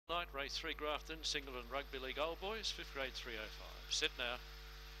tonight. Race 3 Grafton, Single and Rugby League Old Boys, 5th grade 305. Set now.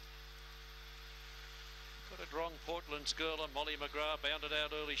 Got it wrong, Portland's Girl and Molly McGrath bounded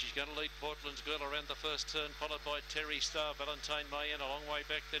out early. She's going to lead Portland's Girl around the first turn, followed by Terry Star. Valentine Mayen a long way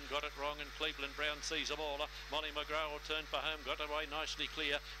back, then got it wrong, and Cleveland Brown sees them all. Molly McGrath will turn for home, got away nicely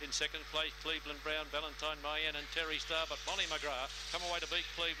clear. In second place, Cleveland Brown, Valentine Mayen and Terry Star, but Molly McGrath come away to beat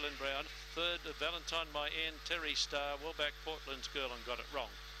Cleveland Brown. Third, Valentine Mayen, Terry Star, well back Portland's Girl and got it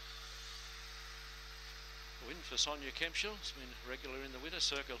wrong. Win for Sonia Kempshire. It's been regular in the winner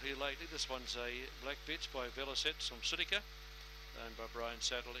circle here lately. This one's a black bitch by Velicet Somsudica, owned by Brian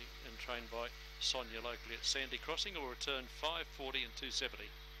Satterley and trained by Sonia locally at Sandy Crossing. Will return 5.40 and 2.70.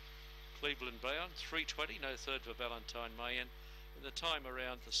 Cleveland Brown 3.20, no third for Valentine Mayen. And the time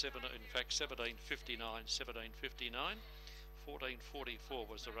around the 17.59, 17.59. 14.44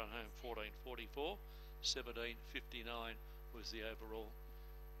 was the run home. 14.44. 17.59 was the overall.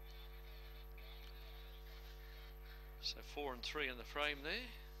 So 4 and 3 in the frame there.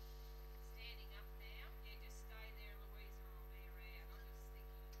 Standing up now. Yeah, just stay there, Louisa, will be around. I'm just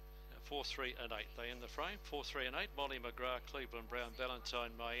thinking. 4, 3 and 8 they in the frame. 4, 3 and 8. Molly McGrath, Cleveland Brown, Valentine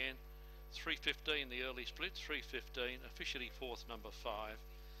Mayen. 3.15 the early split. 3.15 officially fourth, number 5.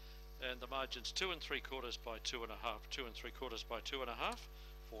 And the margins 2 3/4 by 2.5. 2 3/4 by 2.5.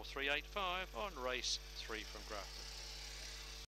 4, 3, 8, 5 on race 3 from Grafton.